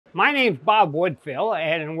My name's Bob Woodfill,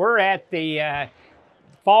 and we're at the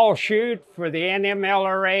fall shoot for the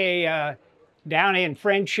NMLRA down in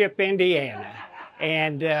Friendship, Indiana.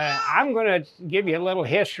 And I'm going to give you a little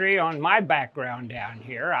history on my background down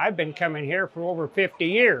here. I've been coming here for over 50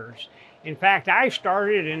 years. In fact, I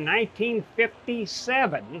started in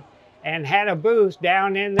 1957 and had a booth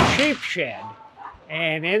down in the sheep shed.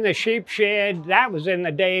 And in the sheep shed, that was in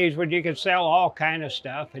the days when you could sell all kind of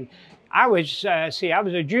stuff. And I was, I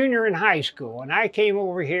was a junior in high school, and I came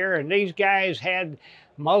over here, and these guys had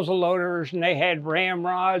muzzle loaders, and they had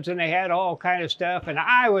ramrods, and they had all kind of stuff. And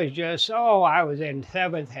I was just, I was in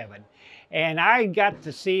seventh heaven. And I got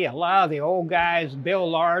to see a lot of the old guys. Bill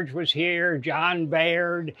Large was here, John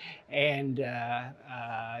Baird, and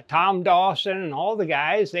Tom Dawson, and all the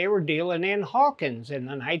guys. They were dealing in Hawkins in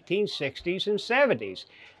the 1960s and 70s.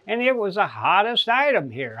 And it was the hottest item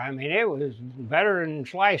here. I mean, it was better than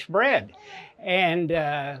sliced bread. And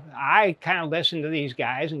I kind of listened to these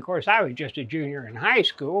guys. And of course, I was just a junior in high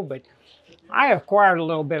school, but I acquired a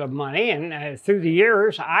little bit of money. And through the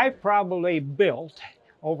years, I probably built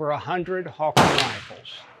over 100 Hawken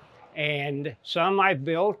rifles. And some I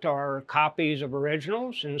built are copies of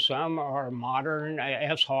originals, and some are modern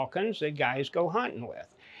S. Hawkins that guys go hunting with.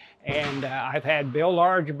 And I've had Bill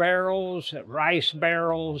Large barrels, Rice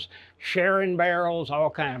barrels, Sharon barrels,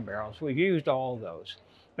 all kind of barrels. We've used all of those.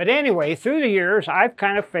 But anyway, through the years, I've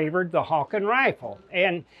kind of favored the Hawken rifle.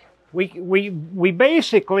 And we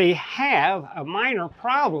basically have a minor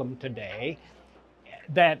problem today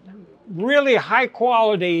that really high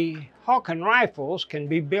quality Hawken rifles can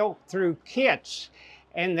be built through kits.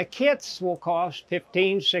 And the kits will cost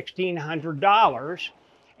 $1,500, $1,600.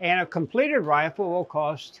 And a completed rifle will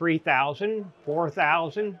cost $3,000,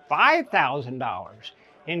 $4,000, $5,000.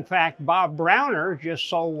 In fact, Bob Browner just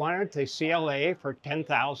sold one at the CLA for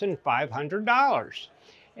 $10,500.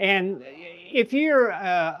 And if you're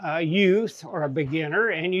a youth or a beginner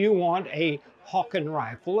and you want a Hawken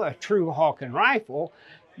rifle, a true Hawken rifle,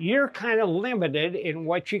 you're kind of limited in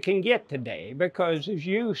what you can get today, because as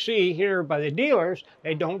you see here by the dealers,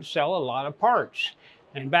 they don't sell a lot of parts.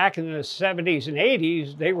 And back in the 70s and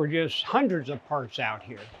 80s, they were just hundreds of parts out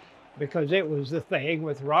here, because it was the thing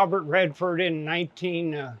with Robert Redford in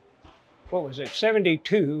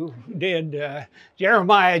 72, did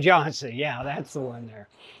Jeremiah Johnson. Yeah, that's the one there.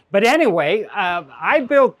 But anyway, I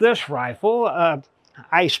built this rifle.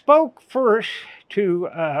 I spoke first to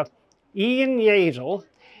Ian Yazel,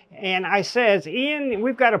 and I says, Ian,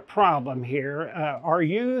 we've got a problem here. Our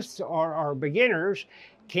youth or our beginners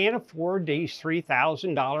can't afford these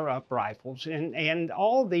 $3,000 up rifles, and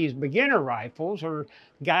all these beginner rifles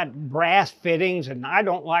got brass fittings, and I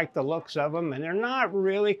don't like the looks of them, and they're not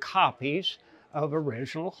really copies of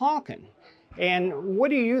original Hawken. And what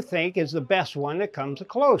do you think is the best one that comes the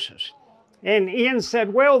closest? And Ian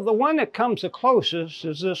said, well, the one that comes the closest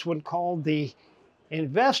is this one called the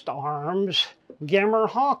InvestArms Gimmer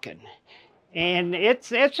Hawken. And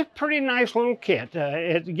it's a pretty nice little kit.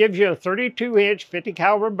 It gives you a 32-inch 50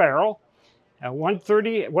 caliber barrel, a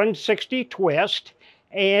 160 twist,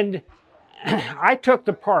 and I took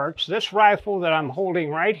the parts. This rifle that I'm holding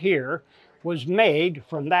right here was made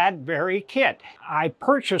from that very kit. I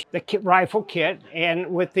purchased the rifle kit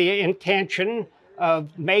and with the intention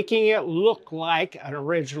of making it look like an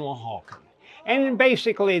original Hawken. And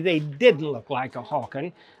basically they didn't look like a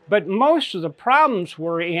Hawken, but most of the problems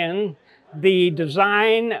were in the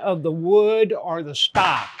design of the wood or the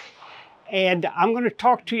stock. And I'm going to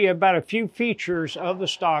talk to you about a few features of the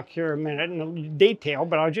stock here in a minute in detail,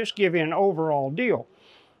 but I'll just give you an overall deal.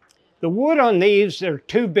 The wood on these, they're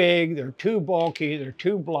too big, they're too bulky, they're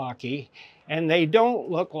too blocky, and they don't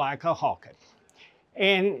look like a Hawken.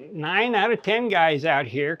 And 9 out of 10 guys out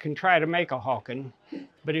here can try to make a Hawken,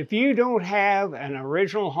 but if you don't have an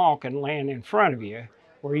original Hawken laying in front of you,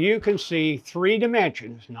 where you can see 3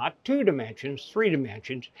 dimensions, not 2 dimensions, 3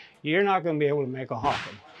 dimensions, you're not going to be able to make a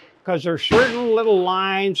Hawken. Because there's certain little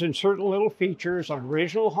lines and certain little features on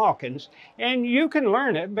original Hawkens, and you can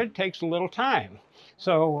learn it, but it takes a little time.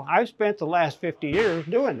 So I've spent the last 50 years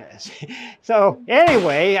doing this. So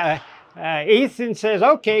anyway, Ethan says,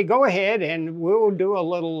 okay, go ahead and we'll do a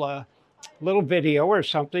little video or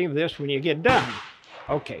something of this when you get done.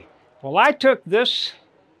 Okay, well, I took this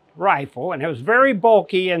rifle, and it was very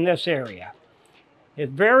bulky in this area.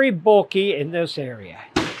 It's very bulky in this area.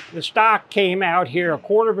 The stock came out here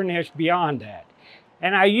 1/4 of an inch beyond that.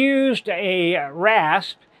 And I used a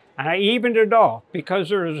rasp, and I evened it off because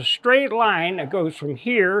there is a straight line that goes from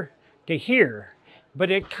here to here.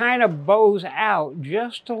 but it kind of bows out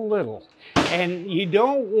just a little. And you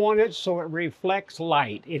don't want it so it reflects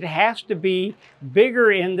light. It has to be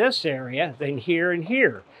bigger in this area than here and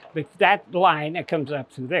here. But that line that comes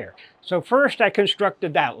up through there. So first I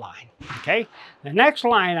constructed that line, okay? The next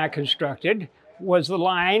line I constructed was the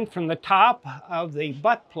line from the top of the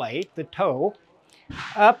butt plate, the toe,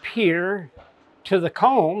 up here to the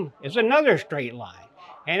comb is another straight line.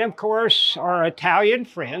 And of course, our Italian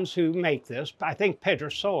friends who make this, I think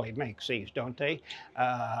Pedrosoli makes these, don't they?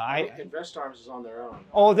 I think InvestArms is on their own.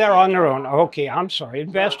 Oh, they're on their own. Okay, I'm sorry.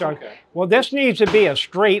 InvestArms. Okay. Well, this needs to be a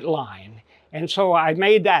straight line. And so I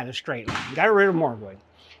made that a straight line. Got rid of more wood.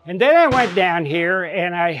 And then I went down here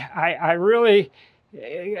and I really,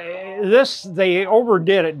 they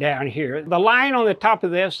overdid it down here. The line on the top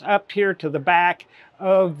of this up here to the back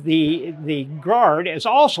of the guard is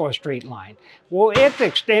also a straight line. Well, it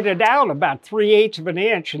extended out about 3/8 of an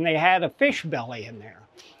inch and they had a fish belly in there.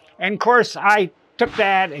 And of course, I took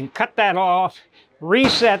that and cut that off,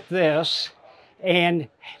 reset this, and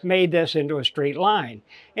made this into a straight line.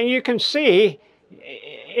 And you can see,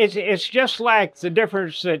 it's just like the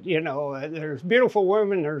difference that, you know, there's beautiful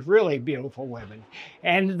women, there's really beautiful women.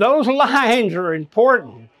 And those lines are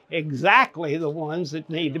important, exactly the ones that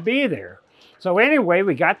need to be there. So anyway,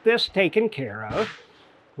 we got this taken care of.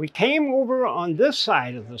 We came over on this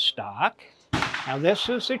side of the stock. Now this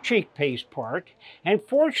is the cheek paste part. And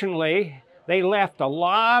fortunately, they left a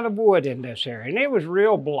lot of wood in this area, and it was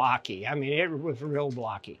real blocky. I mean, it was real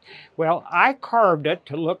blocky. Well, I carved it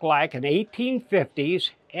to look like an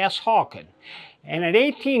 1850s S. Hawken. And an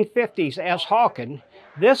 1850s S. Hawken,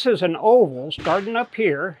 this is an oval starting up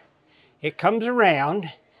here. It comes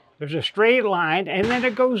around, there's a straight line, and then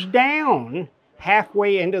it goes down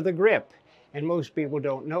halfway into the grip. And most people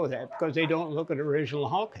don't know that because they don't look at original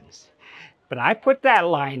Hawkens. But I put that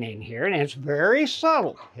line in here, and it's very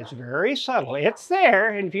subtle. It's very subtle. It's there,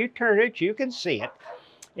 and if you turn it, you can see it.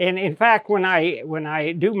 And in fact, when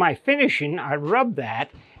I do my finishing, I rub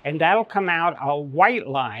that, and that'll come out a white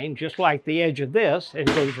line, just like the edge of this, and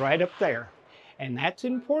it goes right up there. And that's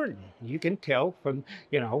important. You can tell from,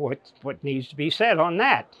 you know, what needs to be said on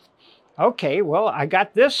that. Okay, well, I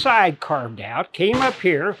got this side carved out, came up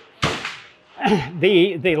here.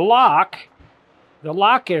 The lock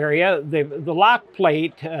area, the lock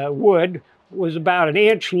plate wood was about an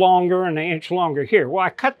inch longer and an inch longer here. Well,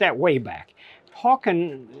 I cut that way back.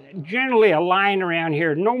 Hawken, generally a line around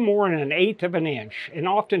here, no more than 1/8 of an inch, and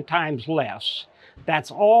oftentimes less.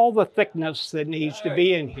 That's all the thickness that needs to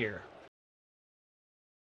be in here.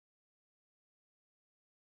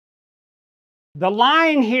 The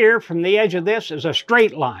line here from the edge of this is a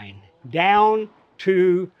straight line down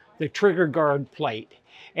to the trigger guard plate.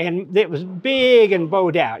 And it was big and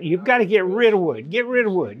bowed out. You've got to get rid of wood, get rid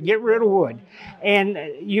of wood, get rid of wood. And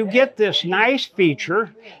you get this nice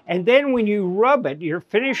feature, and then when you rub it, you're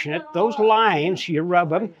finishing it, those lines, you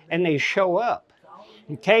rub them, and they show up.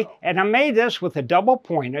 Okay, and I made this with a double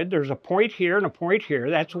pointed. There's a point here and a point here.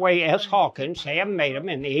 That's the way S. Hawken, Sam made them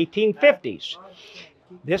in the 1850s.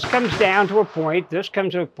 This comes down to a point, this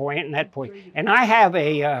comes to a point, and that point. And I have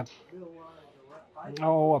a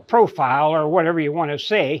profile or whatever you want to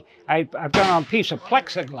say. I've done on a piece of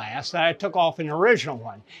plexiglass that I took off an original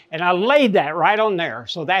one. And I laid that right on there.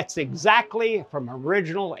 So that's exactly from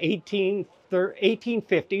original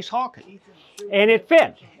 1850s Hawken. And it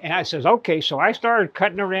fit. And I says, okay, so I started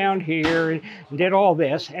cutting around here and did all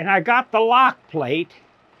this. And I got the lock plate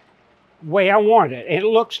the way I wanted it. It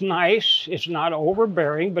looks nice. It's not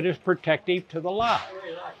overbearing, but it's protective to the lock.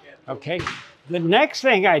 Okay. The next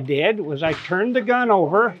thing I did was I turned the gun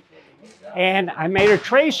over and I made a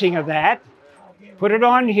tracing of that, put it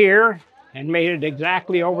on here, and made it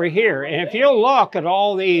exactly over here. And if you'll look at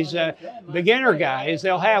all these beginner guys,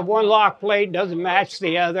 they'll have one lock plate, doesn't match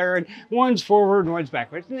the other, and one's forward and one's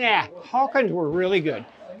backwards. Nah, Hawkens were really good.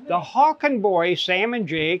 The Hawken boys, Sam and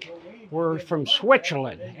Jake, were from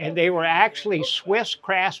Switzerland, and they were actually Swiss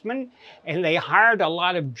craftsmen, and they hired a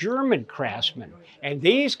lot of German craftsmen. And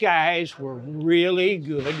these guys were really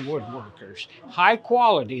good woodworkers. High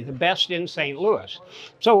quality, the best in St. Louis.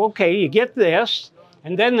 So, okay, you get this,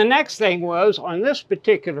 and then the next thing was, on this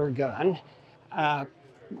particular gun,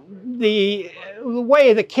 the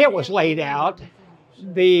way the kit was laid out,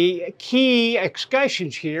 the key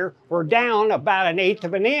escutcheons here were down about 1/8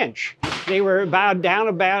 of an inch. They were down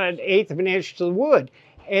about 1/8 of an inch to the wood.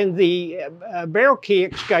 And the barrel key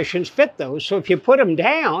escutcheons fit those. So if you put them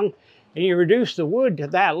down and you reduce the wood to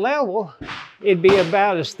that level, it'd be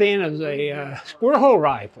about as thin as a squirrel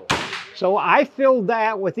rifle. So I filled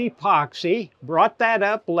that with epoxy, brought that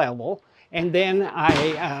up level, and then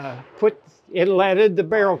I inletted the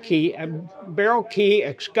barrel key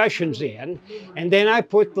escutcheons in, and then I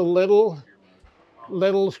put the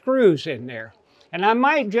little screws in there. And I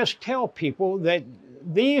might just tell people that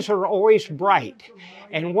these are always bright,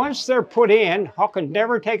 and once they're put in, Hawken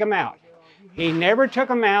never take them out. He never took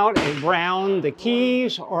them out and ground the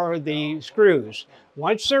keys or the screws.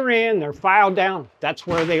 Once they're in, they're filed down. That's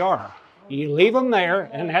where they are. You leave them there,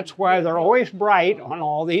 and that's why they're always bright on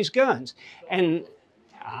all these guns. And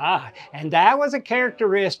that was a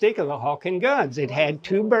characteristic of the Hawken guns. It had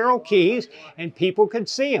 2 barrel keys, and people could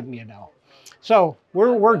see them, you know. So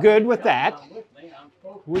we're good with that.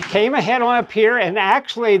 We came ahead on up here, and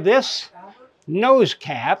actually this nose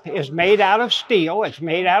cap is made out of steel. It's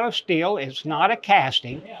made out of steel. It's not a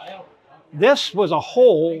casting. This was a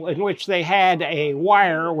hole in which they had a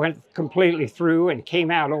wire went completely through and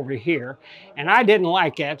came out over here. And I didn't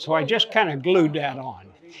like that, so I just kind of glued that on.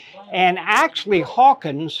 And actually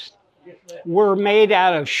Hawkens were made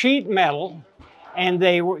out of sheet metal, and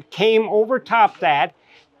they came over top that.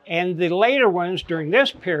 And the later ones during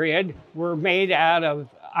this period were made out of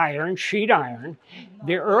iron, sheet iron.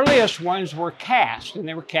 The earliest ones were cast, and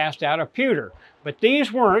they were cast out of pewter. But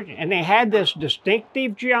these weren't, and they had this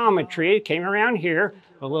distinctive geometry. It came around here,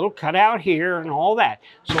 a little cutout here, and all that.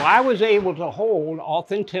 So I was able to hold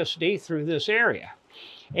authenticity through this area.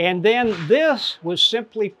 And then this was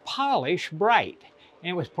simply polished bright, and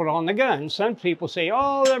it was put on the gun. Some people say,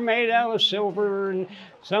 oh, they're made out of silver, and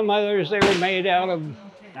some others, they were made out of,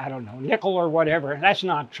 I don't know, nickel or whatever. That's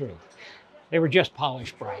not true. They were just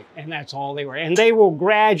polished bright, and that's all they were. And they will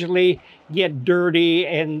gradually get dirty,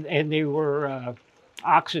 and they were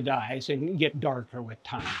oxidized and get darker with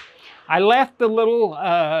time. I left the little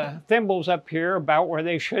thimbles up here about where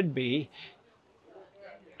they should be.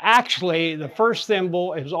 Actually, the first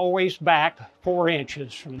thimble is always back 4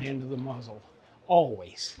 inches from the end of the muzzle,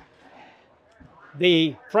 always.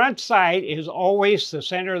 The front sight is always, the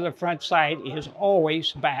center of the front sight is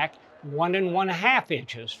always back 1 1/2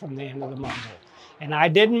 inches from the end of the muzzle. And I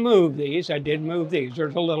didn't move these, I did move these. They're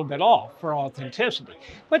a little bit off for authenticity.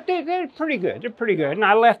 But they're pretty good, they're pretty good. And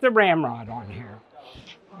I left the ramrod on here.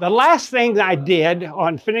 The last thing I did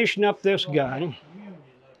on finishing up this gun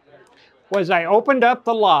was I opened up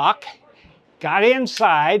the lock, got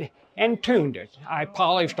inside, and tuned it. I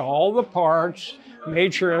polished all the parts,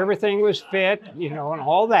 made sure everything was fit, you know, and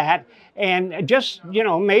all that, and just, you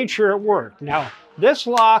know, made sure it worked. Now, this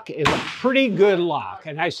lock is a pretty good lock,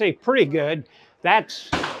 and I say pretty good, that's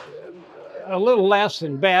a little less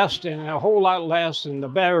than best and a whole lot less than the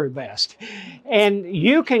very best. And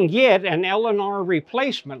you can get an L&R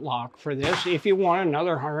replacement lock for this if you want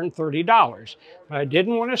another $130. But I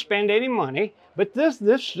didn't want to spend any money, but this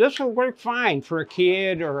will work fine for a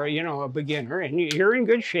kid or, you know, a beginner, and you're in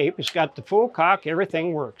good shape. It's got the full cock,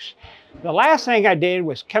 everything works. The last thing I did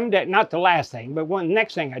was come down, not the last thing, but the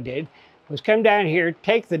next thing I did was come down here,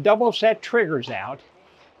 take the double set triggers out,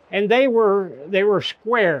 and they were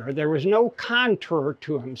square. There was no contour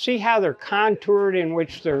to them. See how they're contoured, in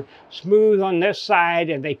which they're smooth on this side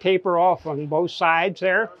and they taper off on both sides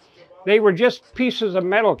there? They were just pieces of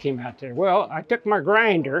metal came out there. Well, I took my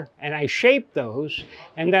grinder and I shaped those,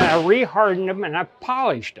 and then I re-hardened them and I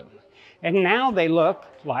polished them. And now they look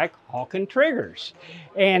like Hawken triggers.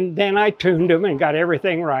 And then I tuned them and got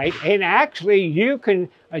everything right. And actually you can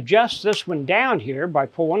adjust this one down here by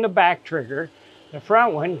pulling the back trigger, the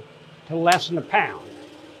front one, to less than a pound.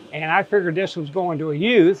 And I figured this was going to a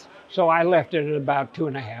youth, so I left it at about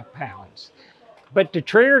 2.5 pounds. But the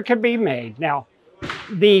trigger can be made. Now,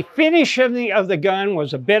 the finish of the gun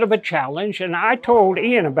was a bit of a challenge, and I told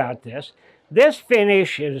Ian about this. This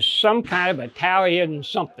finish is some kind of Italian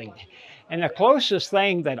something. And the closest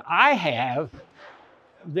thing that I have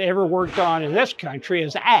ever worked on in this country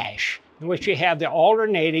is ash, in which you have the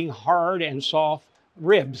alternating hard and soft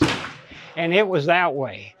ribs. And it was that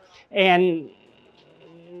way. And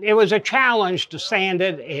it was a challenge to sand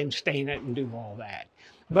it and stain it and do all that.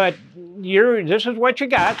 But this is what you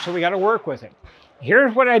got, so we got to work with it.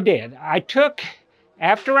 Here's what I did. I took,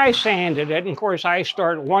 after I sanded it, and of course I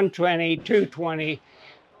start 120, 220,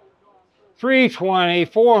 320,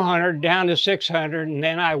 400, down to 600, and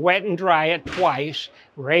then I wet and dry it twice,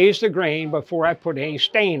 raise the grain before I put any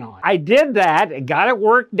stain on. I did that, got it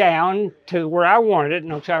worked down to where I wanted it,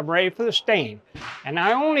 and so I'm ready for the stain. And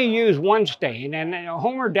I only use one stain, and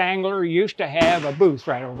Homer Dangler used to have a booth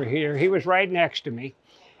right over here. He was right next to me.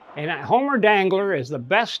 And Homer Dangler is the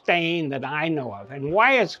best stain that I know of. And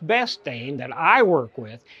why it's best stain that I work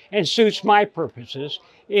with and suits my purposes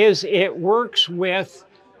is it works with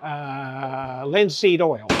linseed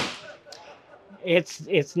oil.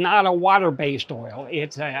 It's not a water-based oil.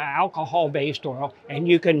 It's an alcohol-based oil, and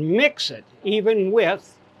you can mix it even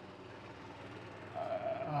with,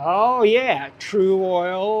 oh yeah, true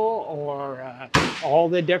oil or all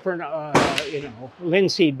the different, you know,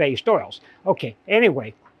 linseed-based oils. Okay,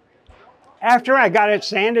 anyway, after I got it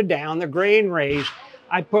sanded down, the grain raised,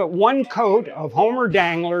 I put 1 coat of Homer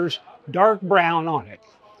Dangler's dark brown on it.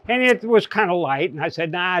 And it was kind of light, and I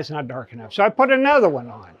said, nah, it's not dark enough. So I put another one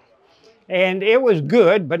on. And it was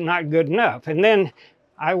good, but not good enough. And then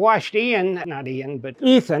I watched Ian, not Ian, but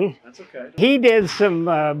Ethan. That's okay. He did some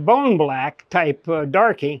bone black type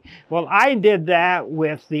darking. Well, I did that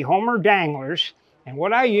with the Homer Danglers. And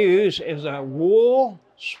what I use is a wool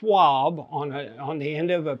swab on the end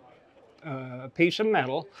of a piece of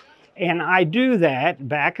metal. And I do that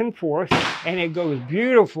back and forth, and it goes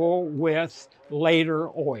beautiful with later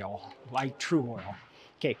oil, like true oil.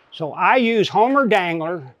 Okay, so I use Homer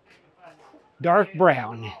Dangler dark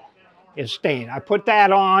brown is stained. I put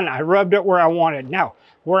that on, I rubbed it where I wanted. Now,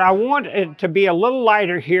 where I want it to be a little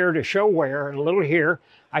lighter here to show wear, and a little here,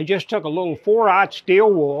 I just took a little 4/0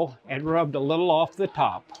 steel wool and rubbed a little off the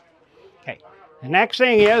top. Okay, the next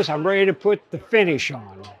thing is I'm ready to put the finish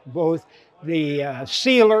on, both the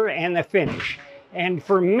sealer and the finish. And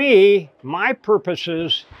for me, my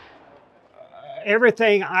purposes,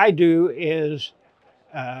 everything I do is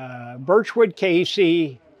birchwood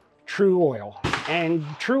KC true oil. And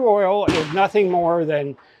true oil is nothing more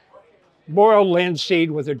than boiled linseed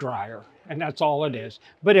with a dryer. And that's all it is.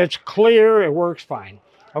 But it's clear, it works fine.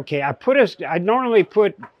 Okay, I normally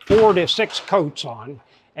put 4 to 6 coats on.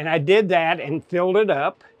 And I did that and filled it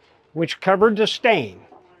up, which covered the stain.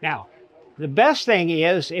 Now, the best thing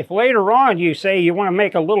is, if later on you say you want to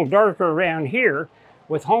make a little darker around here,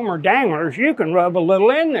 with Homer Danglers, you can rub a little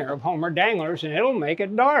in there of Homer Danglers and it'll make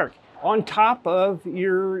it dark on top of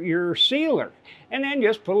your sealer. And then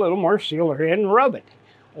just put a little more sealer in and rub it.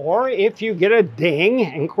 Or if you get a ding,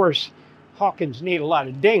 and of course, Hawkens need a lot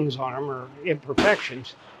of dings on them or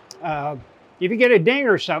imperfections. If you get a ding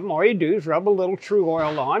or something, all you do is rub a little true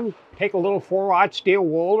oil on, take a little 4/0 steel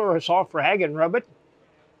wool or a soft rag and rub it.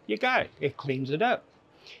 You got it. It cleans it up.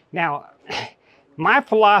 Now, my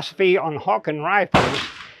philosophy on Hawken Rifles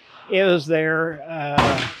is they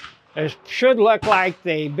should look like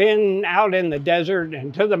they've been out in the desert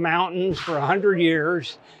and to the mountains for 100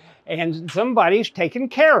 years, and somebody's taken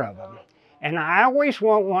care of them. And I always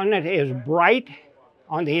want one that is bright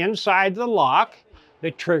on the inside of the lock,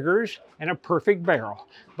 the triggers, and a perfect barrel.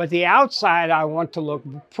 But the outside, I want to look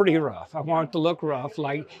pretty rough. I want it to look rough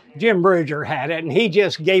like Jim Bridger had it, and he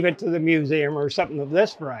just gave it to the museum or something of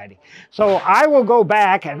this variety. So I will go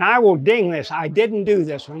back and I will ding this. I didn't do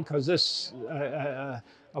this one because this, a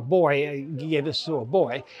boy, give this to a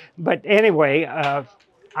boy. But anyway,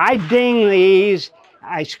 I ding these.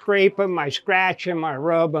 I scrape them, I scratch them, I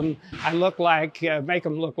rub them. I look like, make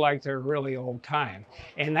them look like they're really old time.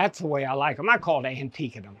 And that's the way I like them. I call it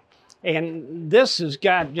antiquing them. And this has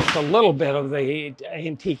got just a little bit of the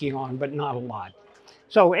antiquing on, but not a lot.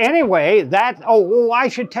 So anyway, I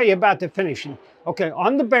should tell you about the finishing. Okay,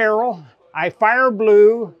 on the barrel, I fire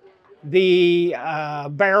blue the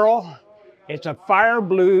barrel. It's a fire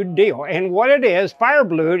blued deal. And what it is, fire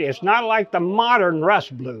blued, it's not like the modern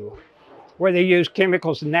rust blue, where they use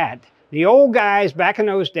chemicals and that. The old guys back in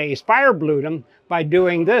those days fire blued them by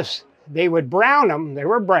doing this. They would brown them, they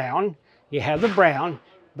were brown, you have the brown,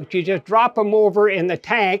 but you just drop them over in the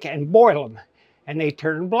tank and boil them, and they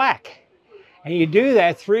turn black. And you do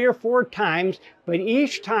that 3 or 4 times, but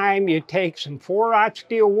each time you take some 4/0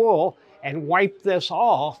 steel wool and wipe this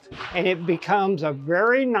off, and it becomes a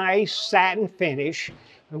very nice satin finish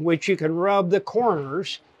in which you can rub the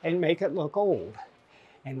corners and make it look old.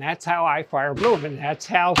 And that's how I fire blue them, and that's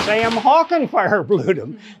how Sam Hawken fire blued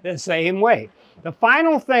them, the same way. The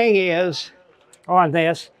final thing is, on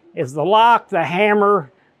this, is the lock, the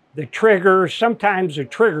hammer, the triggers, sometimes the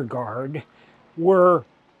trigger guard, were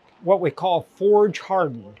what we call forge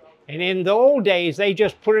hardened. And in the old days, they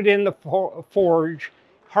just put it in the forge,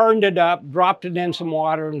 hardened it up, dropped it in some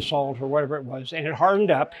water and salt or whatever it was, and it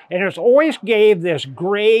hardened up, and it always gave this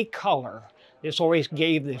gray color. This always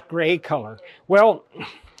gave this gray color. Well,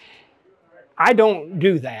 I don't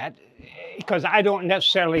do that because I don't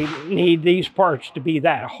necessarily need these parts to be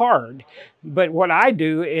that hard. But what I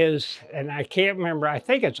do is, and I can't remember, I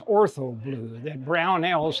think it's Ortho Blue that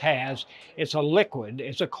Brownells has. It's a liquid,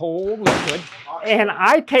 it's a cold liquid. And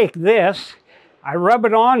I take this, I rub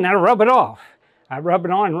it on, and I rub it off. I rub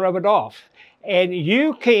it on and rub it off. And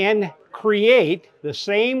you can create the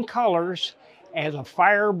same colors as a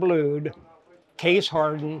fire blued, case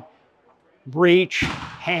hardened breech,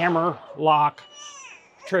 hammer, lock,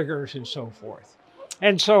 triggers, and so forth.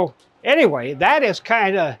 And so anyway, that is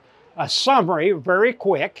kind of a summary, very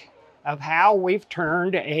quick, of how we've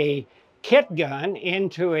turned a kit gun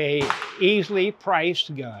into a easily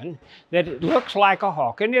priced gun that it looks like a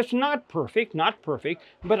Hawken. It's not perfect,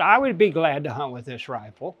 but I would be glad to hunt with this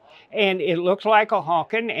rifle. And it looks like a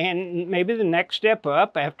Hawken, and maybe the next step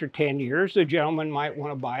up after 10 years, the gentleman might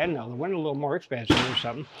want to buy another one, a little more expensive or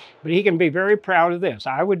something, but he can be very proud of this.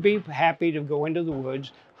 I would be happy to go into the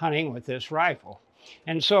woods hunting with this rifle.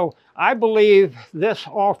 And so I believe this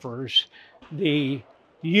offers the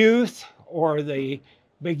youth or the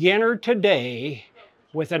beginner today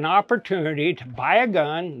with an opportunity to buy a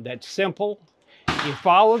gun that's simple, you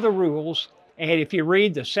follow the rules, and if you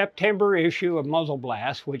read the September issue of Muzzle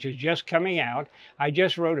Blast, which is just coming out, I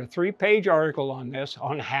just wrote a 3-page article on this,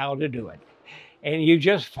 on how to do it. And you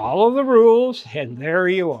just follow the rules, and there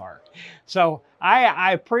you are. So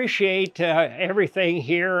I appreciate everything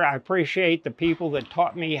here. I appreciate the people that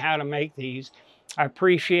taught me how to make these. I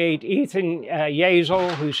appreciate Ethan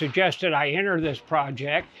Yazel, who suggested I enter this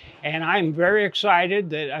project, and I'm very excited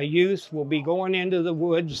that a youth will be going into the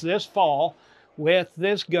woods this fall with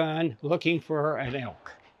this gun looking for an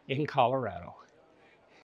elk in Colorado.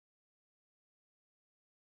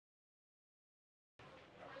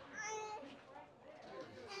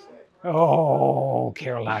 Oh,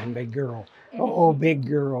 Caroline, big girl. Oh, big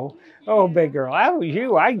girl. Oh, big girl. If I was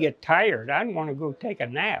you, I'd get tired. I'd want to go take a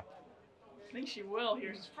nap. I think she will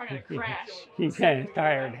here. She's probably going to crash. She's kind of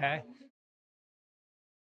tired, huh?